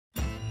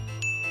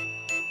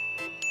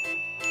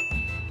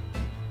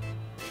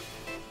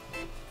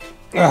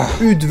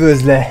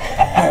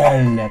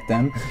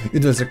Üdvözletem!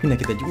 Üdvözlök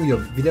mindenkit egy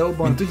újabb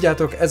videóban. Mint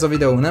tudjátok, ez a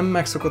videó nem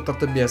megszokott a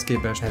többihez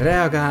képest.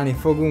 Reagálni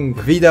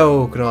fogunk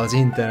videókra az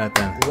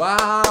interneten.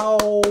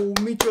 Wow!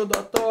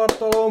 Micsoda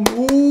tartalom!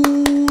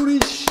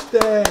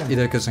 Úristen!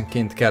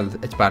 Időközönként kell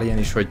egy pár ilyen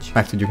is, hogy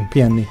meg tudjunk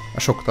pihenni a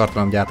sok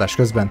tartalomgyártás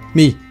közben.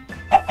 Mi?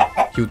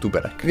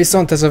 YouTuberek.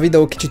 Viszont ez a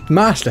videó kicsit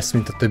más lesz,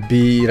 mint a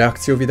többi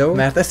reakció videó,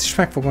 mert ezt is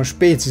meg fogom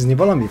spécizni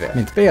valamivel.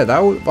 Mint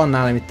például van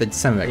nálam itt egy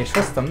szemüveg, és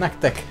hoztam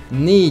nektek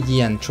 4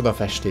 ilyen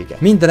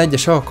csodafestéket. Minden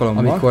egyes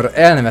alkalommal, amikor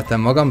elnevetem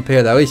magam,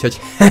 például így, hogy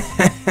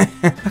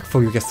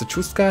megfogjuk ezt a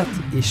csúszkát,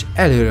 és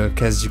előről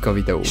kezdjük a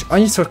videót. És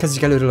annyiszor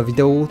kezdjük előről a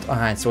videót,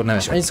 ahányszor nem.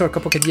 És annyiszor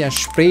kapok egy ilyen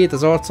sprayt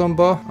az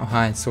arcomba,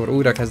 ahányszor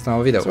újra kezdem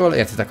a videót. Szóval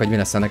értitek, hogy mi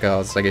lesz ennek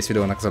az egész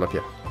videónak az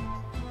alapja.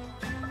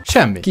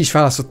 Semmi. Ki is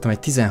választottam egy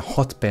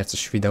 16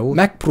 perces videót.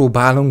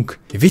 Megpróbálunk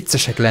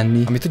viccesek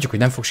lenni, ami tudjuk, hogy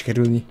nem fog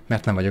sikerülni,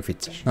 mert nem vagyok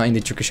vicces. Na,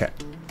 indítsuk is el.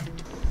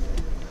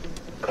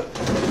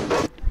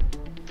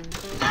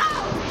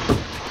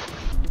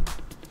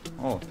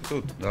 Ó,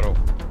 tud, daró.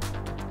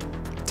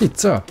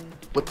 Cica?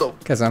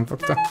 Kezem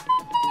fogta.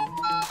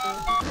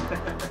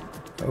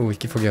 Úgy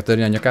ki fogja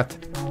törni a nyakát.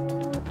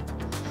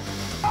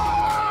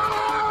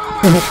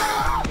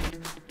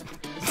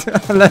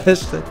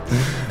 Leesett.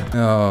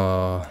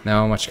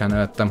 Nem a macskán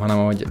nevettem, hanem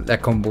ahogy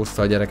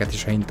lekombózta a gyereket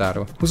is a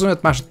hintáról.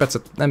 25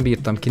 másodpercet nem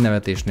bírtam ki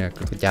nevetés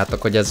nélkül.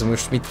 Tudjátok, hogy ez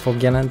most mit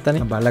fog jelenteni?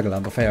 Bár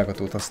legalább a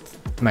fejhallgatót azt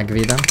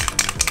megvédem.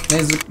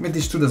 Nézzük, mit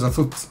is tud ez a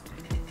cucc.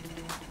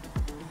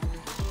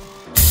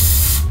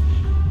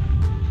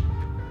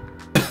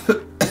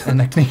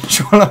 Ennek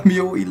nincs valami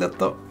jó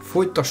illata.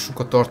 Folytassuk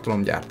a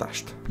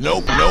tartalomgyártást.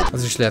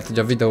 Az is lehet, hogy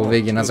a videó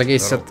végén az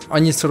egészet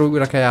annyiszor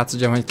újra kell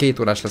játszodjam, hogy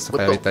 2 órás lesz a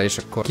felvétel, és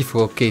akkor ki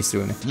fogok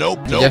készülni.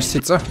 Ügyes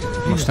cica?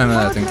 Most nem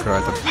lehetünk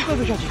rajta.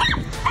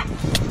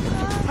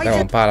 Le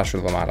van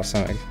párásodva már a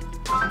szemeg.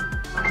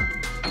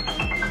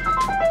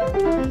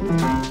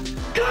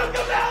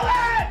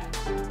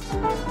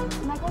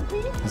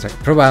 Ezek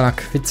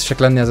próbálnak viccesek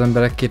lenni az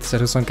emberek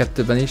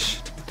 2022-ben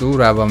is.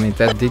 Durvában, mint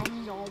eddig.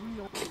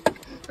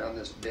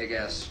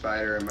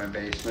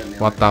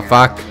 What the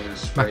fuck?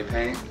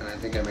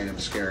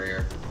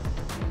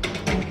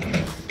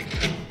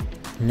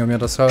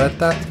 Nyomjad a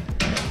szalvettát.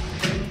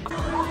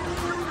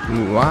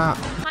 Wow. Hot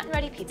and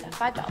ready pizza,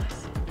 $5.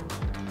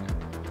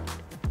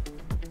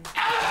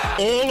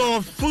 All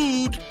our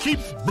food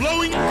keeps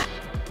blowing.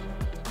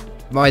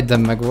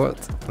 Majdnem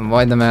megvolt.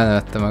 Majdnem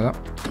elnevette maga.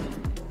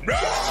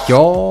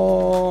 Jó.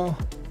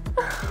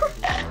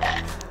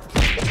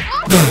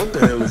 What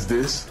the hell is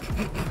this?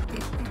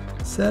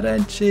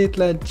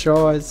 Szerencsétlen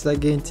csaj,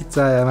 szegény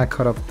cicája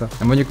megharapta.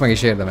 De mondjuk meg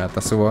is érdemelte,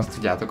 szóval.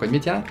 Tudjátok, hogy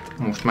mit jelent?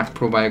 Most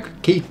megpróbáljuk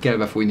kékkel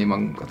befújni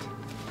magunkat.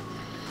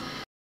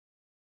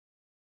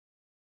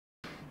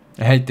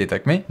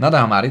 Hittétek mi? Na de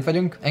ha már itt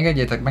vagyunk,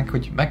 engedjétek meg,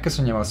 hogy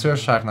megköszönjem a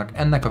Surfsharknak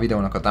ennek a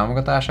videónak a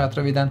támogatását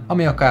röviden,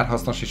 ami akár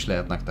hasznos is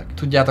lehet nektek.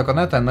 Tudjátok, a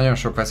neten nagyon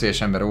sok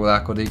veszélyes ember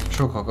ólálkodik,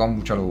 sok a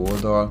kamucsaló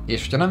oldal,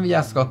 és hogyha nem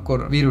vigyáztok,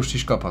 akkor vírust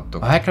is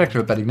kaphattok. A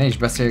hackerekről pedig ne is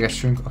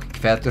beszélgessünk, akik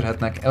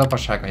feltörhetnek,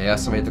 elapassák a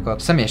jelszavaitokat,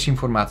 személyes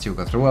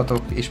információkat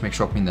rólatok, és még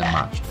sok minden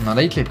más. Na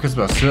de itt lép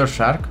közben a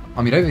Surfshark,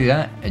 ami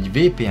röviden egy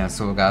VPN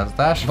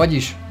szolgáltatás,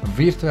 vagyis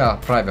Virtual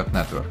Private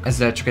Network.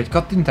 Ezzel csak egy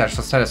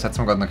kattintásra szerezhetsz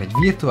magadnak egy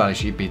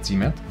virtuális IP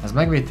címet. Ez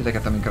megvéd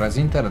titeket, amikor az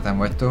interneten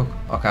vagytok,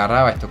 akár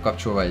rá vagytok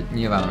kapcsolva egy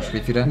nyilvános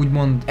wifi-re,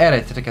 úgymond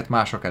elrejt titeket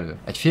mások elől.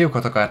 Egy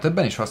fiókot akár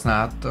többen is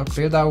használhattok,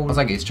 például az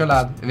egész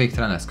család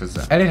végtelen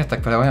eszközzel.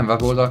 Elérhettek vele olyan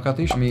weboldalakat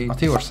is, ami a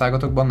ti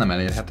országotokban nem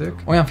elérhetők.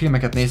 Olyan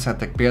filmeket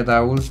nézhettek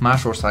például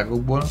más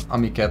országokból,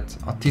 amiket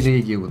a ti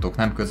régiótok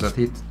nem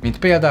közvetít, mint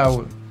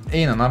például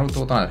én a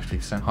Narutót a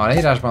Netflixen. Ha a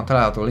leírásban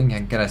található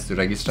linken keresztül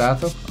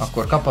regisztráltok,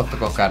 akkor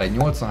kaphattok akár egy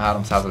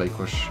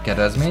 83%-os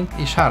kedvezményt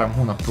és 3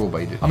 hónap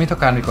próbaidőt, amit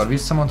akármikor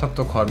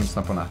visszamondhattok 30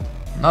 napon át.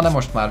 Na de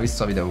most már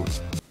vissza a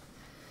videóhoz.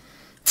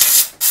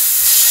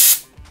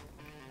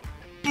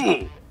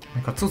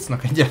 Még a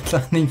cuccnak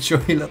egyáltalán nincs jó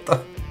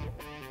illata.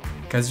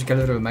 Kezdjük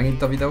előről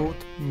megint a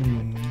videót.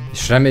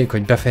 És reméljük,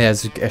 hogy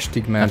befejezzük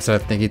estig, mert nem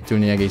szeretnék itt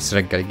ülni egész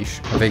reggelig is.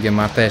 A végén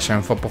már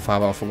teljesen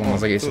fapofával fogom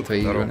az egészet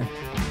végigülni.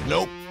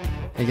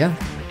 Igen?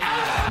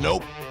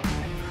 Nope.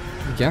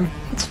 Igen?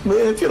 Man,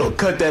 if you don't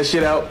cut that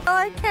shit out.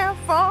 I can't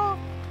fall.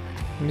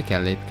 Mi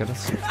kell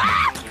lépkedesz?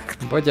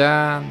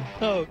 Bogyán!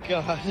 Oh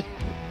god.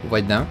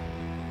 Vagy nem?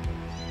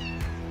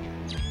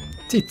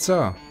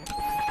 Cica!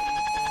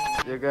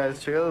 Yo guys,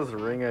 check out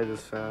this ring I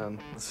just found.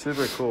 It's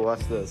super cool,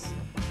 watch this.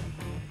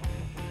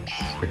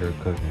 Her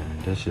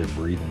cooking. That shit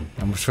breathing.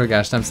 A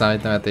mosolygás nem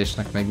számít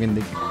nevetésnek még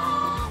mindig.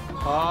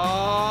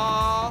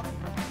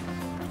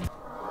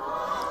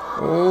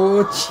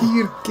 Ó,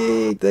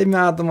 csirkék! De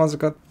imádom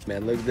azokat. Man,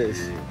 look at this.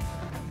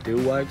 Dew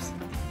wipes?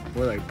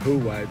 More like poo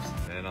wipes.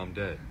 And I'm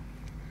dead.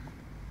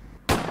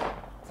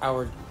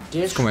 Our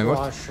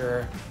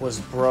dishwasher was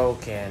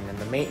broken and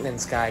the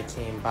maintenance guy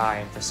came by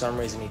and for some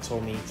reason he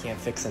told me he can't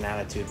fix an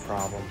attitude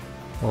problem.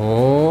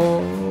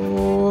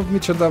 Ó,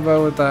 micsoda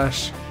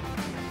beoltás.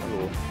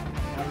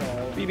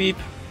 Beep beep.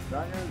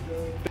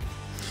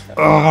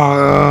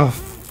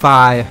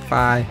 Fáj.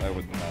 I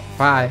would not.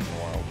 Fáj.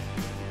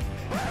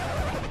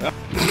 Wow.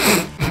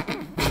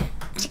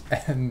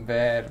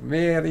 Ember,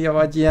 miért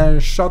vagy ilyen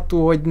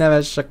satú, hogy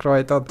nevessek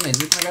rajtad?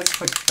 Nézzük meg ezt,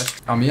 hogy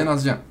ami jön,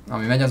 az jön.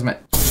 Ami megy, az megy.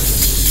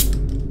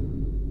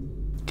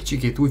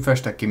 Kicsikét úgy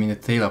festek ki, mint egy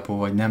télapó,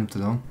 vagy nem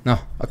tudom. Na,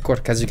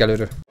 akkor kezdjük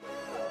előről.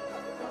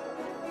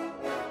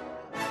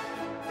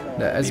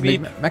 De ez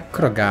még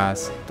mekkora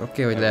gáz?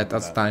 Oké, hogy lehet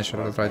aztán is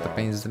rajta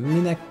pénz, de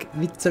minek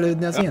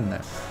viccelődni az ilyennel?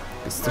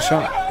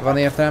 Biztosan van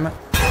értelme.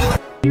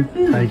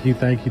 Thank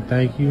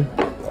you.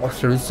 Most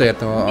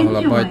visszaértem, ahol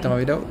abba hagytam a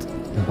videót.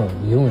 Oh,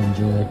 you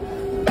enjoy.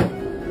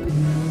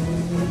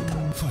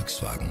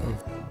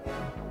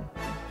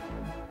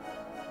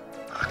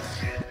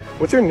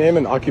 What's your name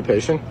and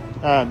occupation?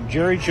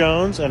 Jerry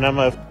Jones, and I'm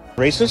a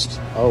racist.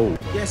 Oh.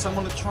 Yes, I'm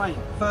on a train,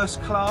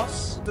 first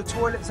class. The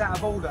toilet's out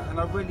of order and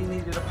I really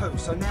needed a poo,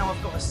 so now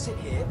I've got to sit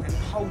here and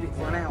hold it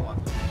for an hour.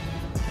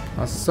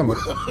 Az szomorú.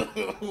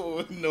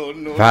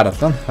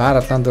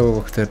 Váratlan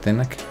dolgok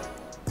történnek.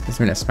 Ez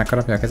mi lesz?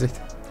 Megharapja a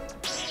kezét?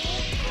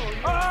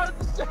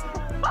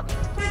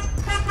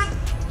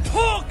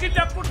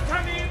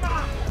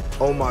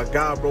 Oh my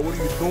god, bro, what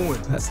are you doing?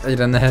 Ez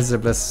egyre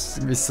nehezebb lesz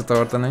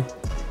visszatartani.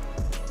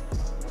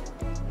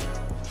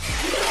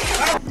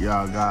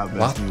 Y'all got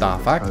What the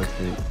fuck?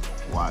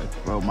 Why,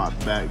 bro, my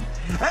bag.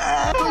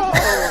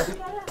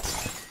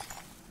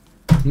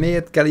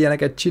 Miért kell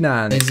ilyeneket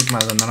csinálni? Nézzük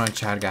már a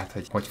narancsárgát,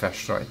 hogy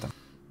fest rajta.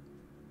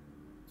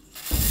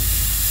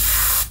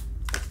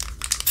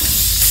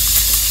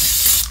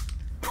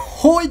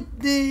 Hogy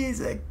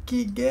nézek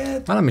ki,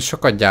 get? Már nem is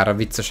sokat gyára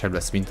viccesebb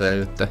lesz, mint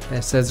előtte.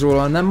 Persze ez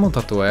róla nem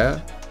mondható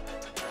el.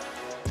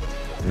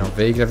 Na,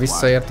 végre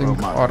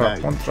visszaértünk arra a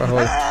pontra,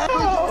 hogy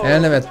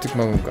elnevettük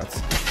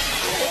magunkat.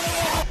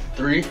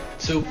 3,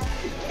 2.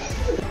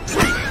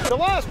 The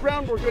last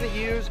round we're going to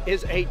use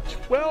is a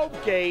 12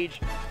 gauge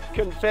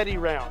confetti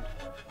round.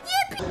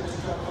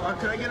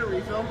 Can I get a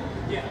refill?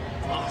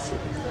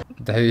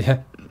 De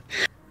hülye.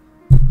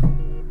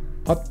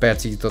 6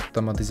 percig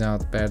jutottam a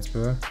 16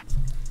 percből.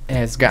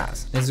 Ez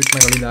gáz. Nézzük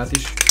meg a lilát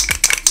is.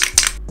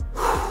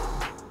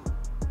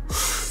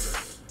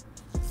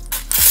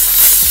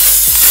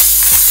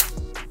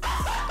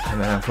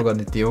 Remélem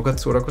fogadni, ti jókat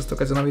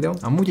szórakoztok ezen a videón.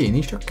 Amúgy én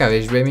is, csak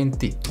kevésbé, mint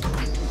ti.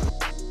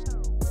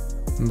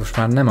 Most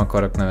már nem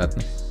akarok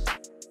nevetni.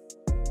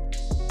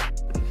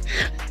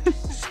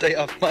 Stay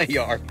off my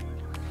yard.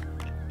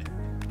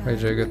 Hogy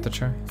zsögött a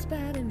csaj?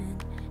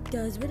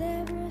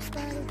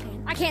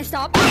 I can't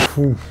stop.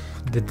 Hú,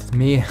 de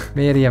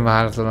miért ilyen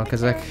váratlanak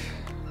ezek?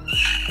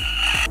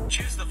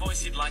 Choose the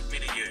voice you'd like me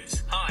to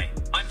use. Hi,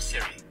 I'm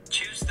Siri.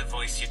 Choose the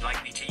voice you'd like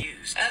me to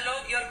use. Hello,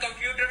 your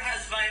computer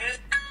has virus.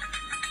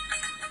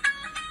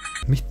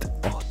 Mit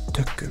a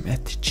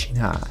tökömet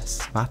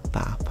csinálsz? What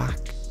the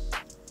fuck?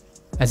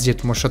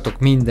 Ezért mosatok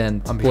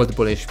mindent, ami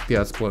boltból és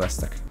piacból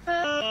vesztek.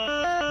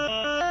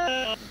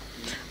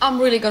 I'm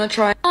really gonna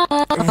try.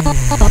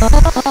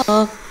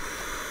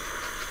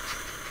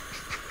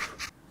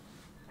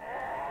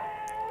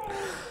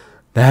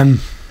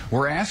 Nem.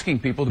 We're asking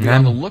people to be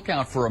on the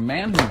lookout for a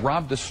man who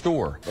robbed a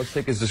store. Let's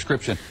take his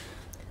description.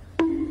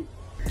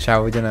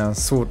 Ciao, ugyanolyan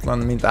szótlan,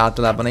 mint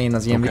általában én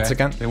az ilyen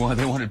vicceken. They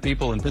wanted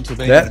people in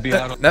Pennsylvania to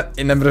be out.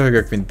 Én nem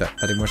röhögök, mint te.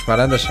 Pedig most már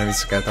rendesen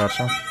vissza kell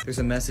tartsam. There's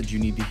a message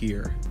you need to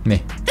hear.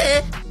 Mi?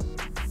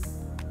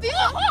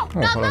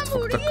 Hol ott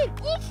fogtak?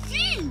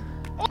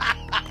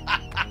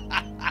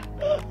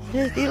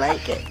 You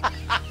like it?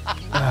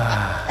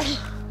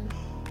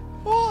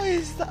 What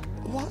is that?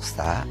 What's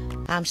that?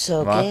 I'm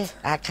so gay,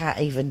 I can't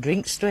even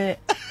drink straight.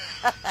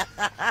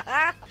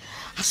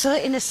 I saw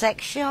it in a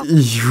sex shop.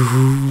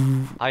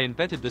 I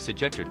invented this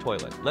ejector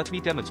toilet. Let me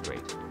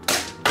demonstrate.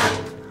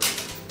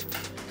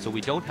 So we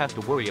don't have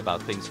to worry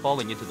about things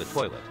falling into the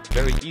toilet.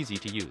 Very easy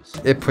to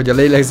use. Épp, hogy a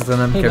lélegzetet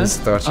nem kell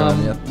visszatartsam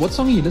emiatt. What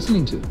song are you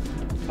listening to?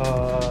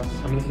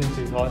 I'm listening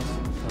to Hearts.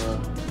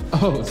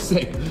 Oh,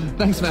 sick.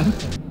 Thanks, man.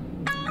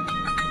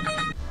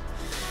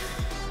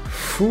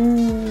 Fú,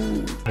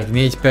 még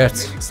 4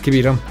 perc, ezt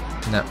kibírom.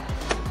 Nem.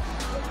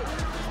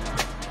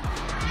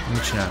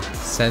 Mit csinál?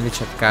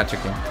 Szendvicset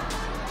kártyaként.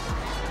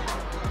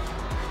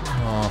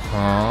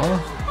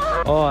 Aha.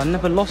 Oh, I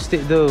never lost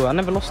it though. I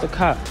never lost a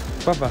cat,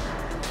 brother.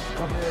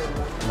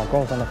 My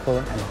girl's on the phone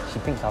and she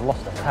thinks I lost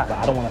a cat, but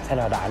I don't want to tell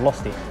her that I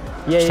lost it.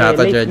 Yeah, yeah,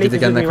 adja egy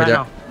idegennek, hogy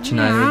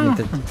csinálj, mint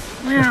egy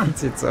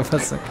cica,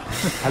 faszak.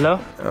 Hello?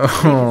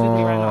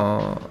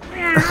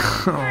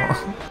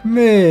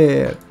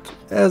 Miért?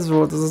 Ez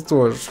volt az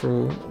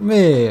utolsó.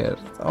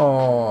 Miért?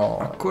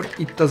 Akkor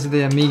itt az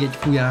ideje még egy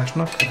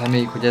fújásnak.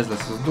 Reméljük, hogy ez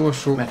lesz az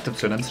utolsó, mert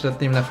többször nem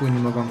szeretném lefújni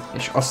magam,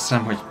 és azt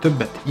hiszem, hogy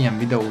többet ilyen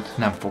videót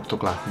nem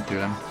fogtok látni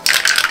tőlem.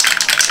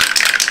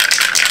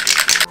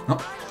 Na,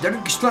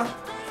 gyerünk István!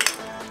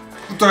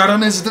 Utoljára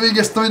nézzétek végig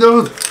ezt a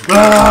videót!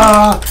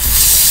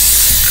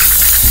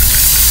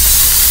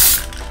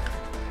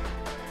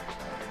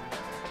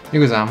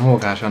 Igazán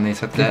mókásan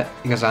nézhet, de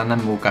igazán nem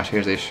mókás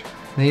érzés.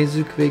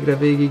 Nézzük végre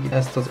végig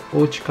ezt az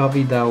ocska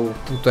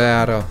videót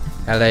utoljára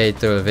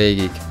elejétől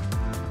végig.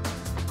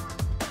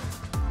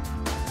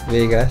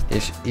 vége lett,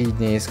 és így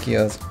néz ki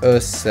az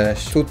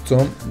összes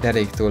cuccom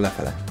deréktől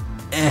lefele.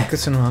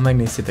 Köszönöm, ha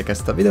megnéztétek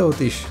ezt a videót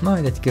is,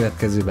 majd egy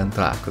következőben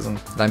találkozunk.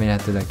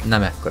 Remélhetőleg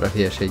nem ekkora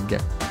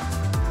hülyeséggel.